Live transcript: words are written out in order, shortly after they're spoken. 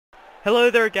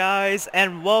Hello there guys,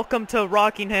 and welcome to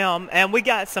Rockingham, and we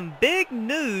got some big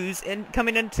news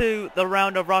coming into the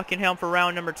round of Rockingham for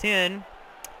round number 10.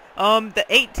 The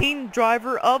 18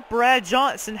 driver of Brad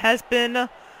Johnson has been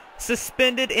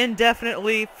suspended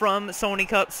indefinitely from Sony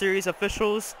Cup Series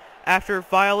officials after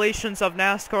violations of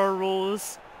NASCAR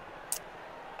rules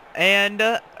and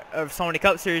of Sony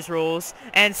Cup Series rules,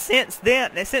 and since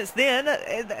then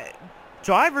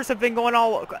drivers have been going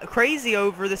all crazy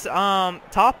over this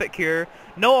topic here.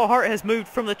 Noah Hart has moved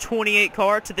from the 28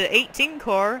 car to the 18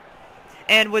 car,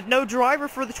 and with no driver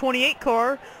for the 28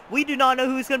 car, we do not know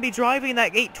who's going to be driving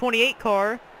that 28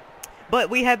 car. But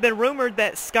we have been rumored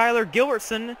that Skylar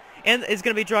Gilbertson is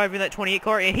going to be driving that 28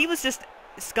 car, and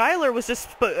Skylar was just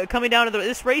coming down to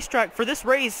this racetrack for this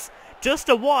race just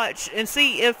to watch and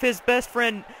see if his best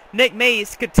friend Nick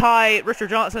Mace could tie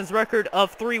Richard Johnson's record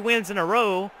of 3 wins in a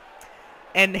row.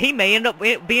 And he may end up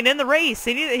being in the race.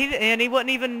 And he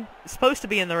wasn't even supposed to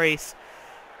be in the race.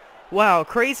 Wow,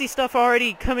 crazy stuff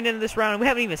already coming into this round. We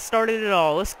haven't even started at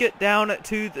all. Let's get down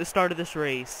to the start of this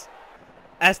race.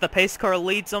 As the pace car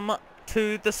leads them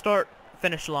to the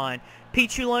start-finish line.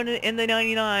 Pete London in the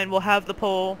 99 will have the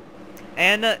pole.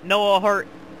 And Noah Hart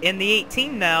in the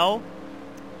 18 now.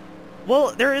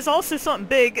 Well, there is also something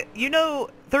big. You know,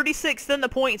 36th in the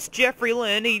points, Jeffrey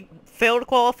Lynn. He failed to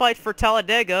qualify for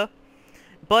Talladega.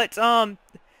 But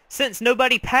since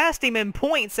nobody passed him in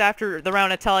points after the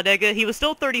round of Talladega, he was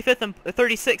still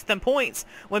 36th in points.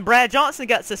 When Brad Johnson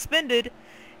got suspended,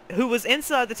 who was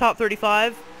inside the top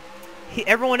 35,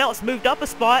 everyone else moved up a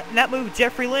spot, and that moved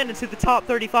Jeffrey Lynn into the top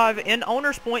 35 in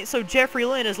owner's points, so Jeffrey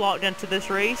Lynn is locked into this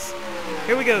race.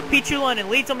 Here we go. Pete London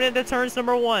leads them into turns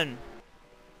number 1.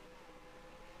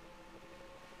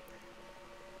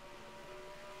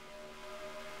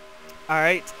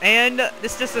 Alright, and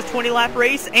this is just a 20-lap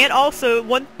race, and also,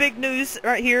 one big news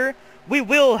right here, we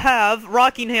will have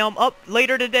Rockingham up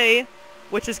later today,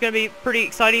 which is going to be pretty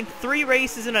exciting. 3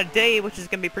 races in a day, which is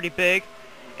going to be pretty big.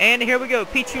 And here we go,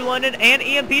 Pichu London and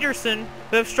Ian Peterson,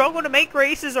 who have struggled to make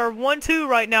races, are 1-2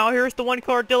 right now. Here's the 1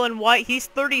 car, Dylan White. He's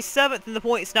 37th in the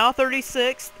points, now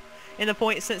 36th in the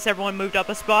points since everyone moved up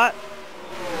a spot.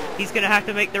 He's going to have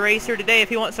to make the race here today if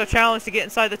he wants a challenge to get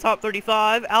inside the top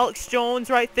 35. Alex Jones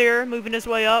right there, moving his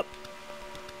way up.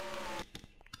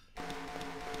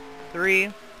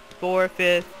 3, 4,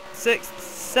 5th,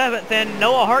 6th, 7th, and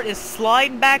Noah Hart is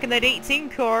sliding back in that 18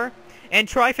 car. And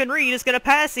Tryfon Reed is going to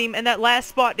pass him in that last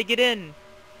spot to get in.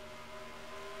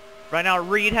 Right now,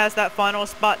 Reed has that final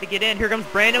spot to get in. Here comes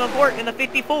Brandon McGort in the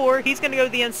 54. He's going to go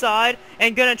to the inside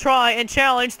and going to try and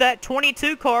challenge that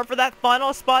 22 car for that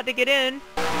final spot to get in.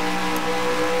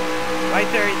 Right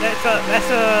there,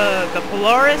 that's the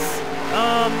Polaris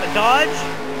Dodge.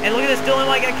 And look at this, Dylan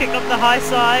White got kicked up the high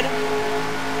side.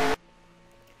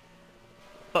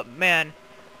 But man,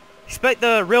 expect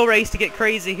the real race to get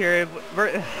crazy here.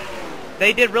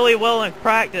 They did really well in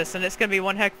practice, and it's going to be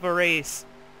one heck of a race.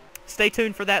 Stay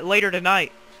tuned for that later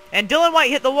tonight. And Dylan White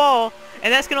hit the wall,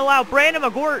 and that's going to allow Brandon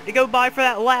McGort to go by for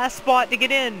that last spot to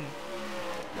get in.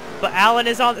 But Allen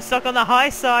is stuck on the high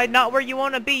side, not where you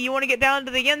want to be. You want to get down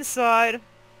to the inside.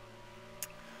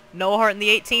 Noah Hart in the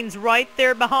 18's right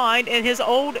there behind, and his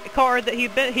old car that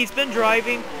he's been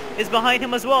driving is behind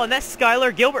him as well, and that's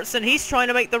Skylar Gilbertson. He's trying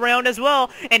to make the round as well,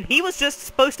 and he was just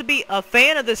supposed to be a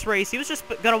fan of this race. He was just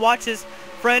going to watch his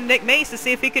friend Nick Mace to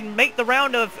see if he could make the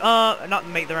round of, not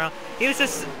make the round. He was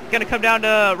just going to come down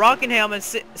to Rockingham and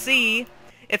see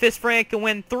if his friend can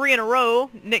win 3 in a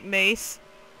row, Nick Mace.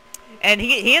 And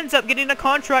he ends up getting a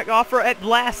contract offer at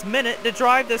last minute to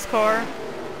drive this car.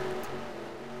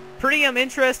 Pretty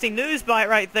interesting news bite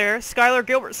right there. Skylar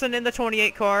Gilbertson in the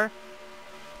 28 car.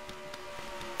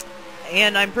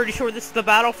 And I'm pretty sure this is the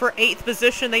battle for 8th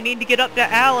position. They need to get up to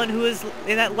Allen, who is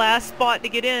in that last spot to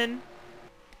get in.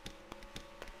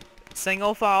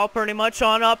 Single file pretty much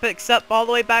on up, except all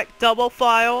the way back double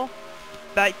file.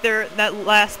 Back there, that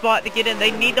last spot to get in.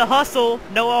 They need to hustle.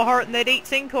 Noah Hart in that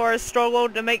 18 car has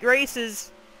struggled to make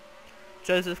races.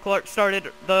 Joseph Clark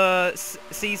started the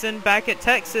season back at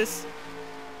Texas.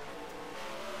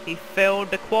 He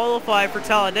failed to qualify for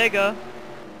Talladega.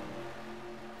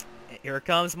 Here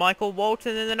comes Michael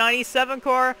Walton in the 97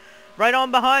 car, right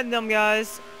on behind them,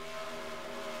 guys.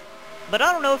 But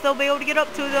I don't know if they'll be able to get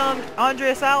up to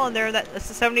Andreas Allen there in that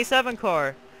 77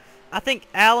 car. I think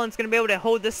Allen's going to be able to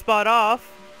hold this spot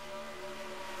off,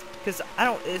 because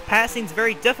passing's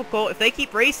very difficult. If they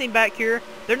keep racing back here,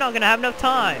 they're not going to have enough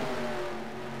time.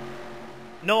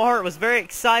 Noah Hart was very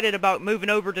excited about moving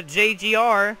over to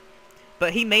JGR,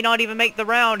 but he may not even make the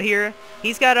round here.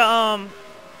 He's got to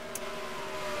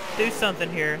do something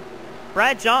here.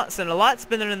 Brad Johnson, a lot's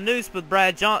been in the news with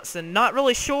Brad Johnson. Not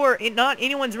really sure, not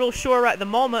anyone's real sure at the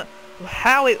moment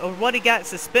how or what he got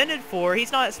suspended for.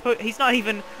 He's not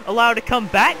even allowed to come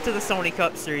back to the Sony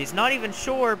Cup Series. Not even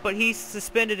sure, but he's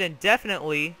suspended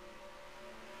indefinitely,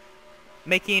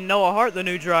 making Noah Hart the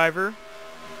new driver.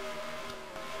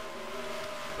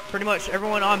 Pretty much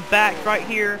everyone on back right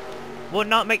here will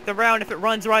not make the round if it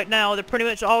runs right now. They're pretty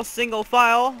much all single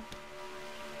file.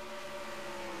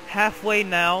 Halfway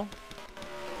now.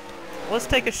 Let's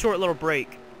take a short little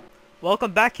break.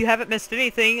 Welcome back. You haven't missed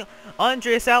anything.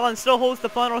 Andreas Allen still holds the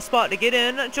final spot to get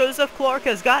in. Joseph Clark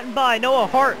has gotten by Noah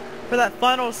Hart for that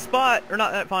final spot, or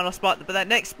not that final spot, but that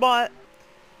next spot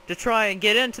to try and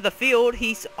get into the field.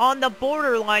 He's on the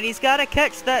borderline. He's got to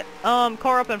catch that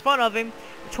car up in front of him.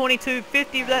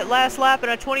 22.50 that last lap,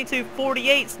 and a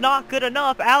 22.48 is not good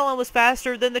enough. Allen was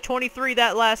faster than the 23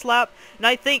 that last lap, and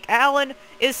I think Allen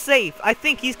is safe. I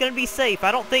think he's going to be safe.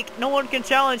 I don't think no one can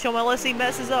challenge him unless he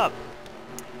messes up.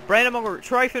 Brandon Moore,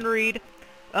 Tryfon Reed,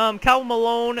 Cal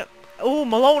Malone. Oh,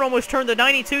 Malone almost turned the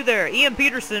 92 there. Ian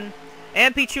Peterson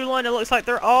and Pichu London. It looks like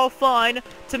they're all fine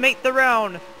to make the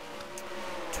round.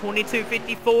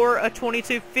 22.54, a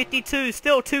 22.52,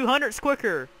 still 200s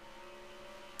quicker.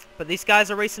 But these guys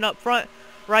are racing up front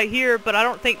right here, but I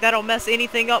don't think that'll mess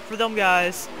anything up for them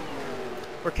guys.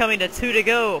 We're coming to 2 to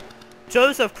go.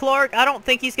 Joseph Clark, I don't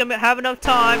think he's going to have enough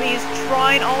time. He's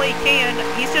trying all he can.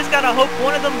 He's just got to hope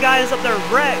one of them guys up there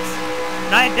wrecks,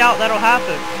 and I doubt that'll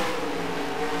happen.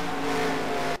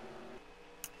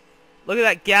 Look at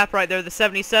that gap right there the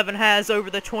 77 has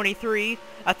over the 23.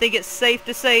 I think it's safe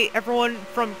to say everyone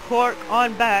from Clark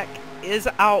on back is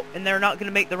out, and they're not going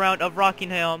to make the round of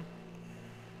Rockingham.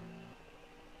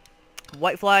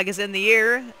 White flag is in the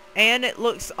air, and it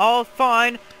looks all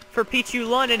fine for Pichu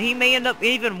London. He may end up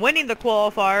even winning the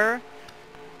qualifier.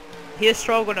 He has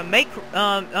struggled to make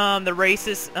the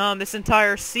races this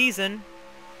entire season,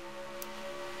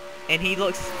 and he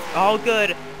looks all good.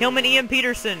 Him and Ian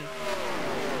Peterson,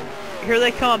 here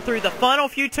they come through the final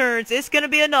few turns. It's going to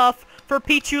be enough for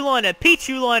Pichu London.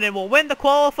 Pichu London will win the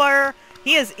qualifier.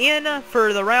 He is in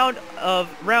for the round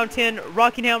 10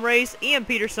 Rockingham race. Ian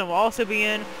Peterson will also be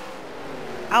in.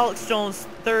 Alex Jones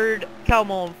 3rd, Cal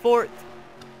Mullen 4th,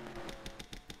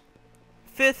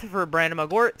 5th for Brandon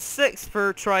McGort, 6th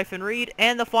for Tryfon Reed,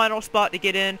 and the final spot to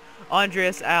get in,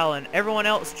 Andreas Allen. Everyone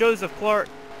else, Joseph Clark,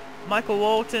 Michael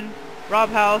Walton,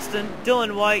 Rob Houston,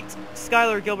 Dylan White,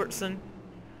 Skylar Gilbertson,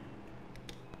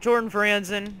 Jordan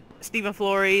Franzen, Stephen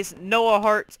Flores, Noah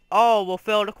Hart, all will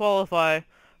fail to qualify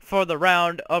for the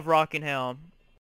round of Rockingham.